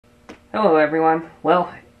Hello everyone.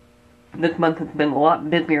 Well, this month has been a lot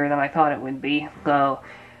busier than I thought it would be, so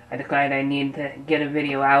I decided I need to get a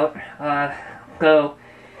video out. So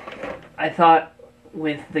I thought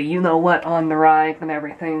with the you-know-what on the rise and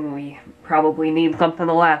everything, we probably need something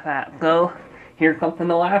to laugh at. So, here's something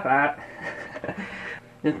to laugh at.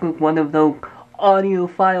 This is one of those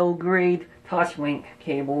audiophile grade TOSlink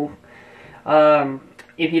cables.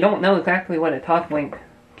 If you don't know exactly what a TOSlink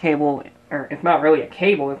cable, or it's not really a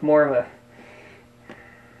cable, it's more of a,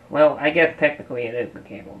 well, I guess technically it is a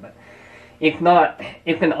cable, but it's not,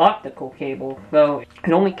 it's an optical cable, so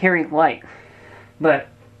it only carries light. But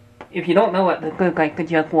if you don't know what this is, I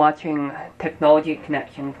suggest watching Technology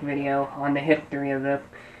Connections video on the history of this.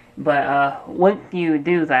 But once you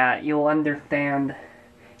do that, you'll understand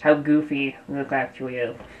how goofy this actually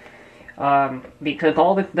is. Because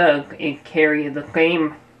all this does is carry the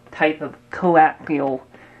same type of coaxial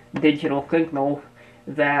digital signal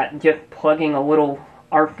that just plugging a little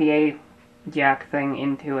RCA jack thing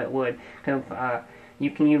into it would. Because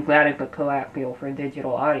you can use that as a coaxial for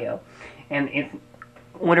digital audio. And it's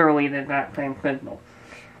literally the exact same signal.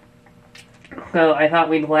 So I thought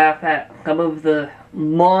we'd laugh at some of the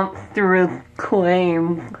monstrous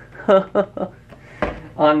claims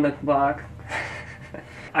on this box.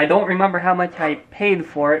 I don't remember how much I paid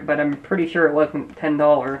for it, but I'm pretty sure it wasn't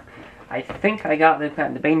 $10. I think I got this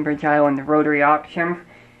at the Bainbridge Island Rotary Auction,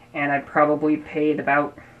 and I probably paid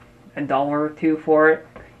about $1 or $2 for it,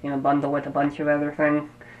 in a bundle with a bunch of other things.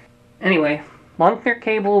 Anyway, monster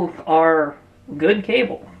cables are good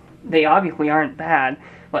cables. They obviously aren't bad,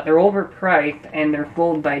 but they're overpriced and they're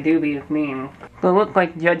sold by dubious means. So it looks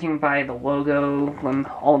like, judging by the logo and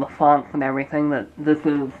all the fonts and everything, that this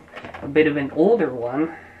is a bit of an older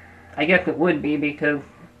one. I guess it would be, because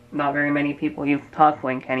not very many people use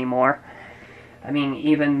TOSlink anymore. I mean,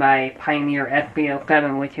 even my Pioneer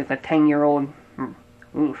SB07, which is a 10-year-old,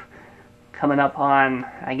 coming up on,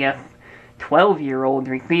 I guess, 12-year-old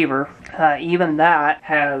receiver, even that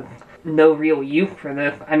has no real use for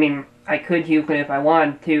this. I mean, I could use it if I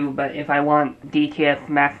wanted to, but if I want DTS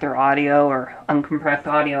master audio or uncompressed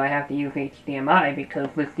audio, I have to use HDMI, because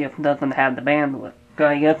this just doesn't have the bandwidth. So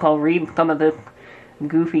I guess I'll read some of this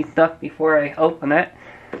goofy stuff before I open it.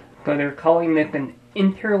 So they're calling this an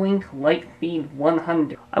Interlink Lightspeed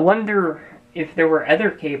 100. I wonder if there were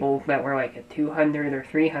other cables that were like a 200 or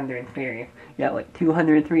 300 series. Yeah, like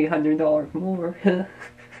 $200, $300 more. And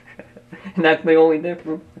that's the only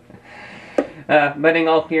difference. But in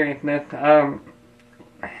all seriousness,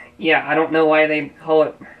 yeah, I don't know why they call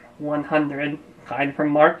it 100, aside from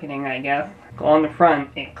marketing, I guess. On the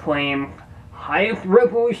front, it claims, highest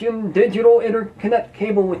resolution digital interconnect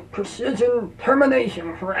cable with precision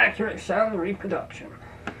termination for accurate sound reproduction.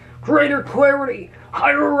 Greater clarity,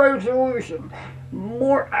 higher resolution,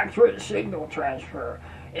 more accurate signal transfer,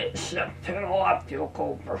 exceptional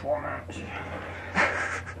optical performance.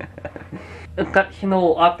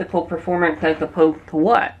 Exceptional optical performance as opposed to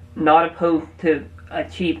what? Not opposed to a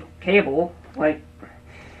cheap cable, like,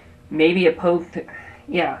 maybe opposed to,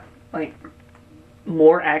 yeah, like,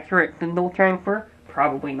 more accurate signal transfer?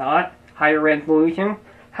 Probably not. Higher resolution?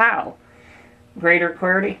 How? Greater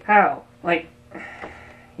clarity? How? Like,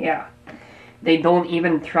 yeah. They don't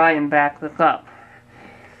even try and back this up.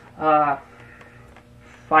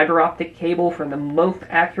 Fiber optic cable for the most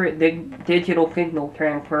accurate digital signal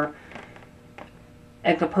transfer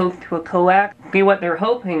as opposed to a coax. See, what they're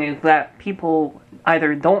hoping is that people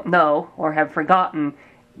either don't know or have forgotten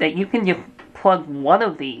that you can just plug one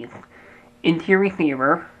of these into your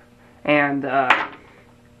receiver, and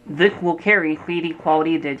this will carry CD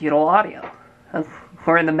quality digital audio. That's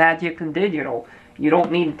for the magic of digital. You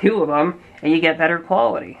don't need two of them, and you get better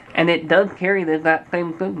quality. And it does carry that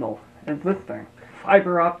same signal as this thing.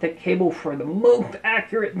 Fiber optic cable for the most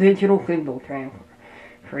accurate digital signal transfer,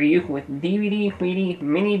 for use with DVD, CD,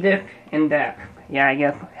 mini disc, and DAC. Yeah, I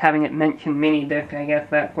guess having it mentioned mini disc, I guess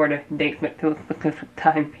that sort of dates it to a specific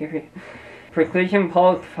time period. Precision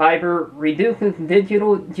polished fiber reduces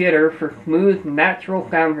digital jitter for smooth, natural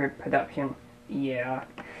sound reproduction. Yeah.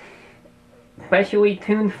 Specially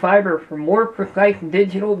tuned fiber for more precise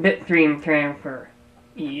digital bitstream transfer.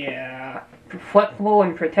 Yeah. Flexible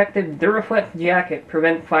and protective Duraflex jacket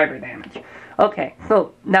prevents fiber damage. Okay,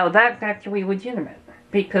 so now that's actually legitimate,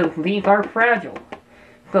 because these are fragile.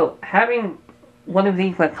 So having one of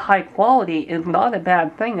these that's high quality is not a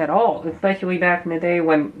bad thing at all, especially back in the day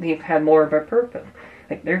when these had more of a purpose.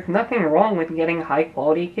 Like, there's nothing wrong with getting high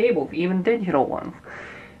quality cables, even digital ones.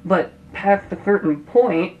 But past a certain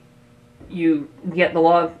point, you get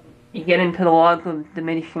into the laws of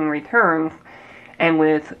diminishing returns, and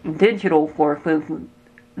with digital sources,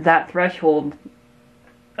 that threshold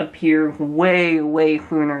appears way, way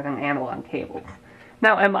sooner than analog cables.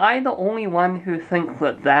 Now, am I the only one who thinks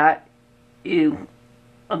that that is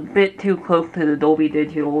a bit too close to the Dolby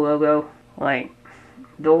Digital logo? Like,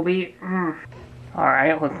 Dolby?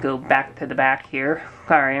 Alright, let's go back to the back here.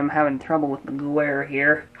 Sorry, I'm having trouble with the glare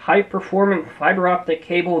here. High-performance fiber optic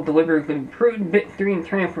cable delivers improved bit stream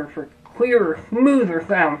transfer for clearer, smoother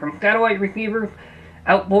sound from satellite receivers,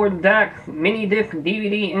 outboard DACs, mini disc,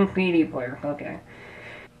 DVD, and CD players. Okay.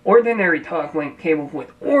 Ordinary TOSlink cables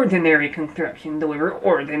with ordinary construction deliver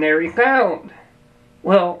ordinary sound.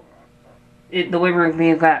 Well, it delivers the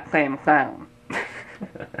exact same sound.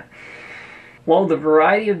 While the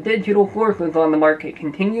variety of digital sources on the market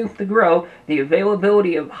continues to grow, the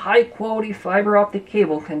availability of high-quality fiber optic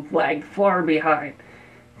cables has lagged far behind.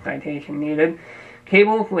 Citation needed.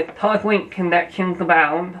 Cables with TOSlink connections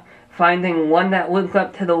abound. Finding one that lives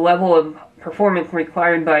up to the level of performance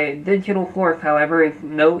required by a digital source, however, is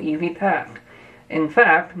no easy task. In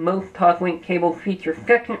fact, most TOSlink cables feature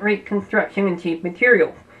second-rate construction and cheap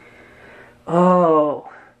materials.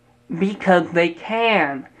 Oh, because they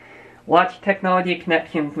can. Watch Technology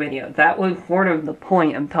Connections video. That was sort of the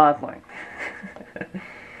point of TOSlink.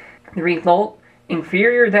 The result?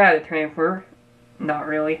 Inferior data transfer. Not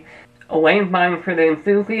really. A landmine for the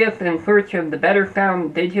enthusiast in search of the better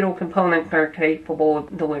sound digital components are capable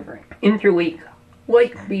of delivering. Interleak.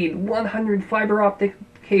 Light-speed 100 fiber optic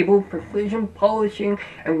cable, precision polishing,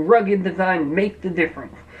 and rugged design make the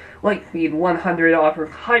difference. Lightspeed 100 offers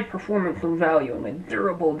high performance of value and a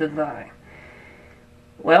durable design.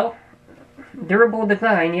 Well, durable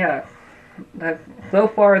design, yeah. That's so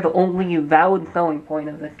far the only valid selling point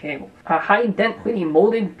of this cable. A high-density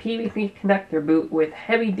molded PVC connector boot with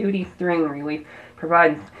heavy-duty strain relief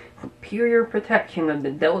provides superior protection of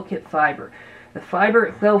the delicate fiber. The fiber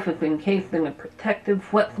itself is encased in a protective,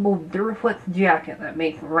 flexible Duraflex jacket that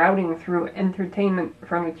makes routing through entertainment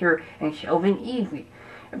furniture and shelving easy.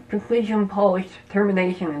 A precision-polished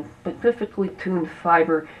termination and specifically tuned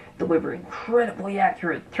fiber deliver incredibly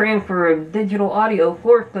accurate transfer of digital audio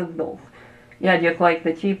source signals. Yeah, just like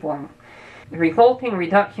the cheap one. The resulting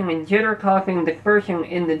reduction in jitter causing dispersion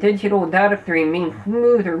in the digital data stream means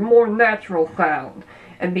smoother, more natural sound.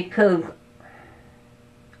 And because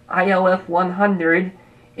ILF 100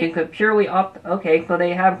 is a purely okay, so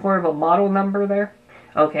they have sort of a model number there?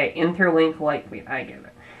 Okay, interlink lightspeed, I get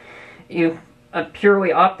it. If a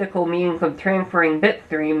purely optical means of transferring bit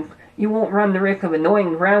streams, you won't run the risk of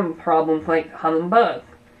annoying ground problems like hum and buzz.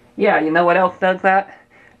 Yeah, you know what else does that?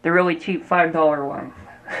 The really cheap $5 ones.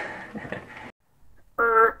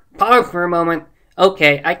 Pause for a moment.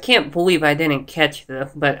 Okay, I can't believe I didn't catch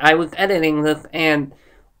this, but I was editing this and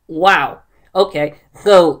wow. Okay,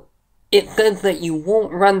 so it says that you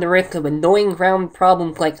won't run the risk of annoying ground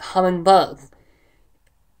problems like hum and buzz.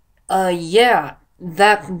 Yeah,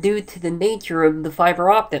 that's due to the nature of the fiber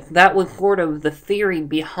optic. That was sort of the theory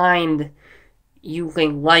behind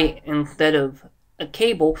using light instead of a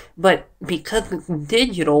cable, but because it's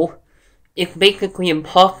digital, it's basically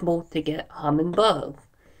impossible to get hum and buzz.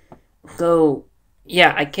 So,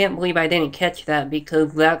 yeah, I can't believe I didn't catch that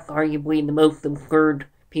because that's arguably the most absurd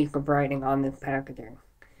piece of writing on this packaging.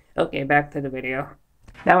 Okay, back to the video.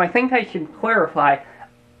 Now, I think I should clarify,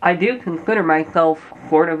 I do consider myself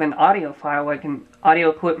sort of an audiophile, like an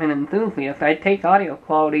audio equipment enthusiast. I take audio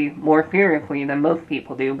quality more seriously than most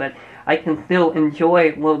people do, but I can still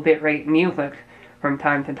enjoy low bitrate music from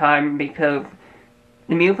time to time because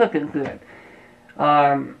the music is good.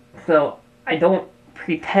 So I don't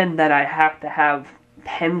pretend that I have to have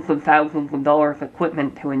tens of thousands of dollars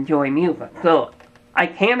equipment to enjoy music. So I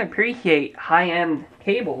can appreciate high-end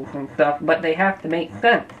cables and stuff, but they have to make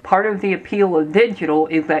sense. Part of the appeal of digital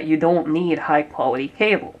is that you don't need high-quality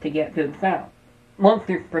cable to get good sound.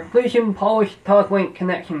 Monster's precision polished TOSlink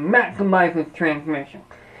connection maximizes transmission.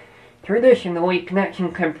 Traditionally,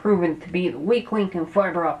 connections have proven to be the weak link in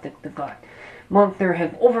fiber optic design. Monster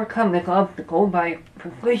has overcome this obstacle by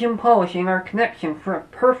precision polishing our connection for a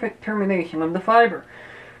perfect termination of the fiber.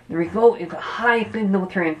 The result is a high signal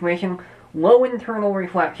transmission, low internal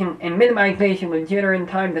reflection, and minimization of jitter and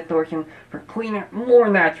time distortion for cleaner, more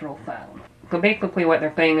natural sound. So basically what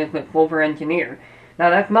they're saying is it's over-engineered. Now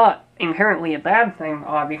that's not inherently a bad thing,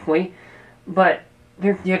 obviously, but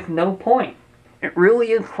there's just no point. It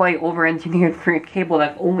really is quite over-engineered for a cable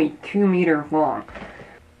that's only 2 meters long.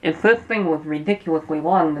 If this thing was ridiculously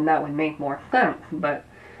long, then that would make more sense, but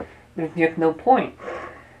there's just no point.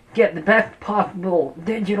 Get the best possible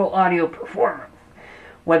digital audio performance.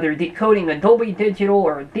 Whether decoding a Dolby Digital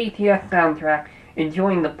or a DTS soundtrack,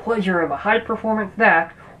 enjoying the pleasure of a high-performance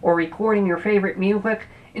DAC, or recording your favorite music,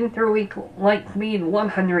 Interlink Lightspeed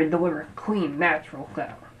 100 delivers clean, natural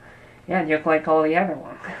sound. Yeah, just like all the other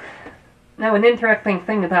ones. Now, an interesting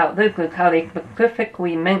thing about this is how they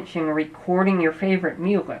specifically mention recording your favorite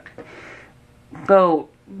music. So,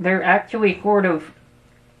 they're actually sort of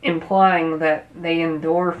implying that they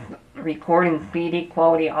endorse recording CD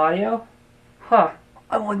quality audio? Huh.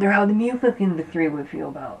 I wonder how the music industry would feel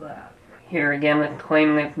about that. Here again, it's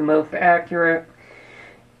claiming it's the most accurate.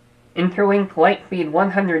 Interlink Lightspeed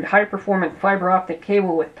 100 high-performance fiber optic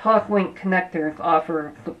cable with TOSlink connectors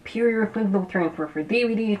offer superior signal transfer for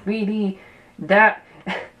DVD, CD, DAT.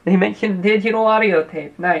 They mentioned digital audio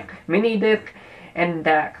tape, nice, mini disc, and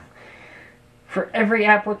DAC. For every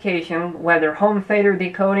application, whether home theater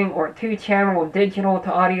decoding or 2-channel digital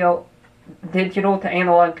to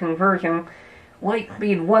analog conversion,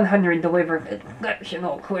 Lightspeed 100 delivers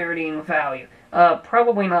exceptional clarity and value.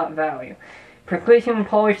 Probably not value. Precision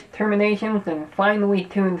polished terminations and finely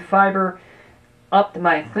tuned fiber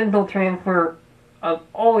optimized signal transfer of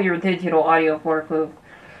all your digital audio workloads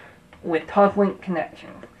with TOSlink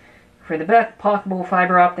connections. For the best possible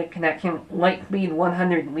fiber optic connection, Lightspeed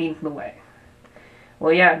 100 leads the way.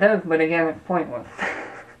 Well, yeah, it does, but again, it's pointless.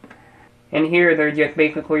 And here they're just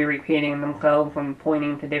basically repeating themselves and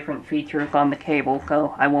pointing to different features on the cable,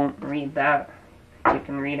 so I won't read that. You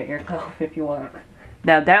can read it yourself if you want.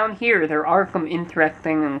 Now, down here, there are some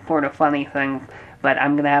interesting and sort of funny things, but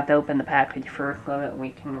I'm going to have to open the package first so that we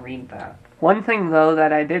can read that. One thing, though,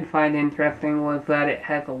 that I did find interesting was that it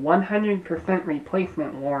has a 100%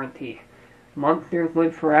 replacement warranty. Monsters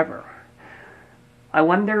live forever. I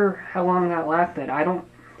wonder how long that lasted. I don't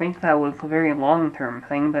think that was a very long-term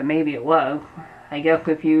thing, but maybe it was. I guess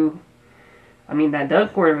if you... I mean, that does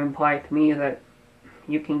sort of imply to me that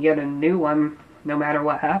you can get a new one no matter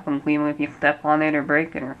what happens, even if you step on it or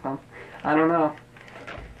break it or something. I don't know.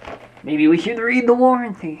 Maybe we should read the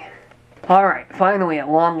warranty. Alright, finally, at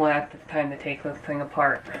long last, it's time to take this thing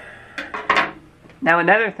apart. Now,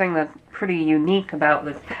 another thing that's pretty unique about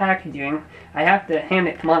this packaging, I have to hand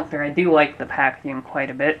it to Monster, I do like the packaging quite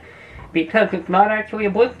a bit, because it's not actually a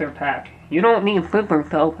blister pack. You don't need scissors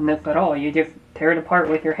to open this at all, you just tear it apart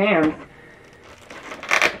with your hands.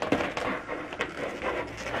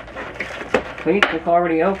 See, it's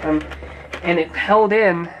already open, and it's held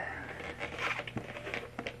in.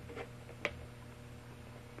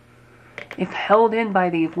 It's held in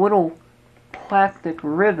by these little plastic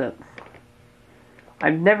rivets.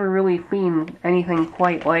 I've never really seen anything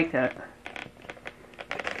quite like it.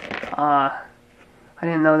 I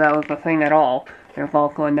didn't know that was a thing at all. There's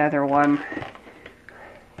also another one.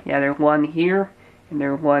 Yeah, there's one here, and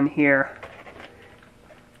there's one here.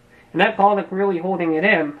 And that's all that's really holding it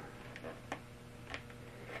in.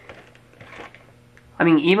 I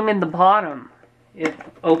mean, even in the bottom, it's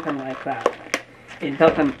open like that. It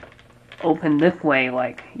doesn't open this way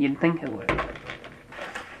like you'd think it would.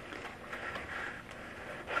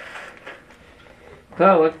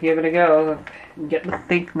 So, let's give it a go. Let's get the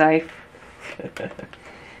steak knife.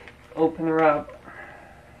 Open her up.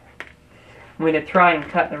 I'm going to try and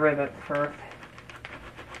cut the rivet first.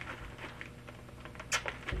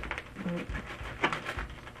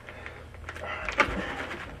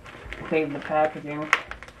 Save the packaging.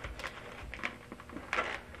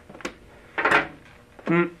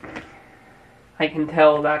 I can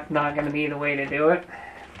tell that's not going to be the way to do it.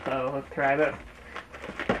 So, let's try this.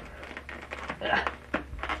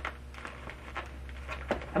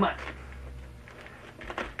 Come on.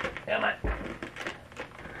 Come on.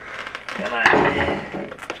 Come on.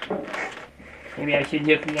 Maybe I should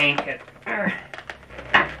just yank it.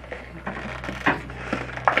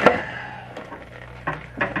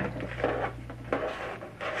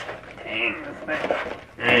 Dang, this thing.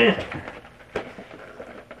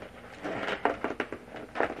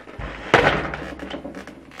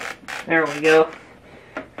 There we go.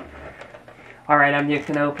 Alright, I'm just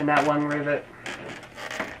going to open that one rivet.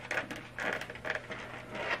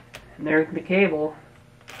 And there's the cable.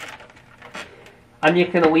 I'm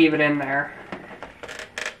just going to leave it in there.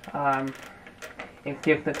 It's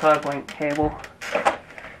just the TOSlink cable.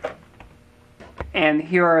 And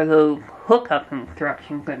here are those hookup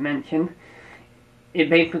instructions I mentioned. It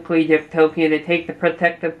basically just tells you to take the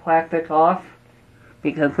protective plastic off,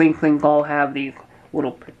 because these things all have these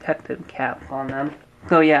little protective caps on them.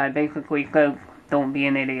 So yeah, it basically says, don't be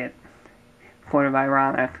an idiot. Sort of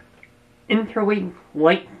ironic. Interlink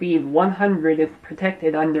Lightspeed 100 is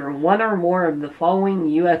protected under one or more of the following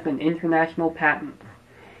U.S. and international patents.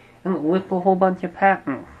 And it lists a whole bunch of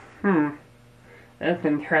patents. That's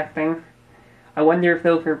interesting. I wonder if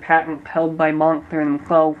those are patents held by Monster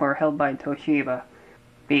themselves or held by Toshiba.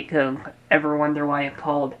 because ever wonder why it's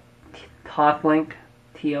called TOSlink,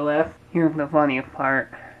 TOS? Here's the funniest part.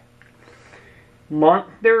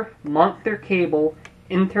 Monster Cable,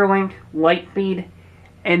 Interlink, Lightspeed,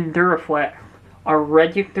 and Duraflex are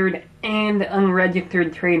registered and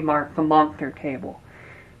unregistered trademarks of Monster Cable.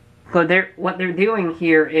 So what they're doing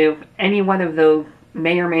here is any one of those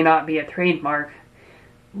may or may not be a trademark,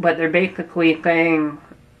 but they're basically saying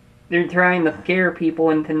they're trying to scare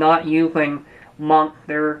people into not using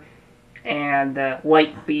Monster and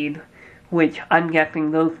Lightspeed, which I'm guessing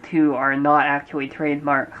those two are not actually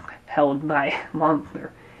trademarks held by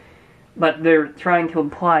Monster. But they're trying to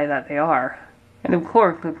imply that they are. And of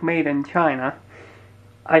course, it's made in China.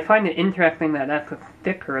 I find it interesting that that's a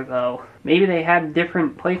sticker, though. Maybe they had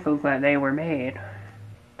different places that they were made.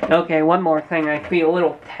 Okay, one more thing. I see a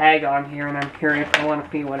little tag on here, and I'm curious. I want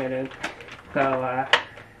to see what it is. So,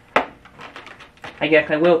 I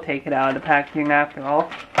guess I will take it out of the packaging after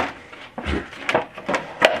all. Here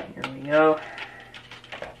we go.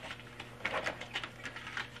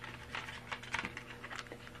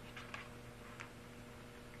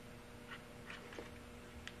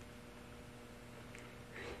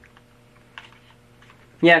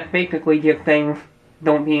 Yeah, it's basically just saying,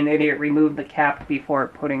 don't be an idiot, remove the cap before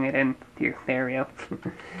putting it into your stereo.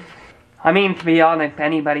 I mean, to be honest,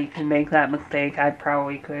 anybody can make that mistake. I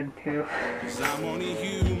probably could, too.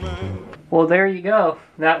 Well, there you go.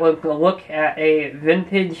 That was a look at a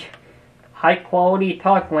vintage, high-quality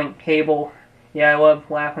TOSlink cable. Yeah, I love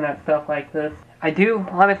laughing at stuff like this. I do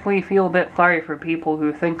honestly feel a bit sorry for people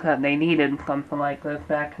who think that they needed something like this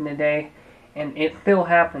back in the day. And it still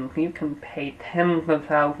happens. You can pay tens of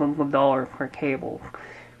thousands of dollars for cables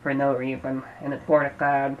for no reason. And it's sort of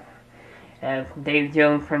sad. As Dave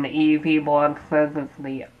Jones from the EV blog says, it's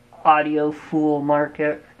the Audiophile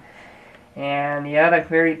market. And yeah, that's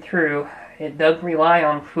very true. It does rely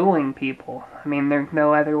on fooling people. I mean, there's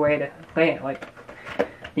no other way to say it. Like,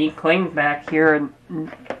 these claims back here,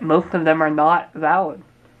 most of them are not valid,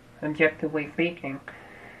 objectively speaking.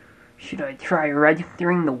 Should I try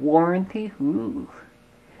registering the warranty? Ooh.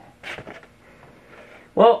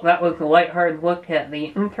 Well, that was a lighthearted look at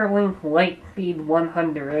the Interlink Lightspeed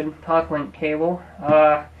 100 TOSlink cable.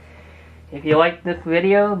 If you liked this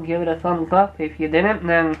video, give it a thumbs up. If you didn't,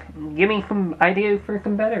 then give me some ideas for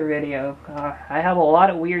some better videos. I have a lot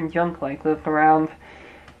of weird junk like this around,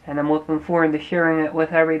 and I'm looking forward to sharing it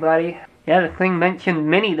with everybody. Yeah, the thing mentioned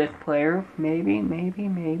mini disc player. Maybe.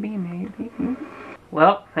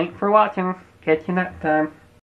 Well, thanks for watching. Catch you next time.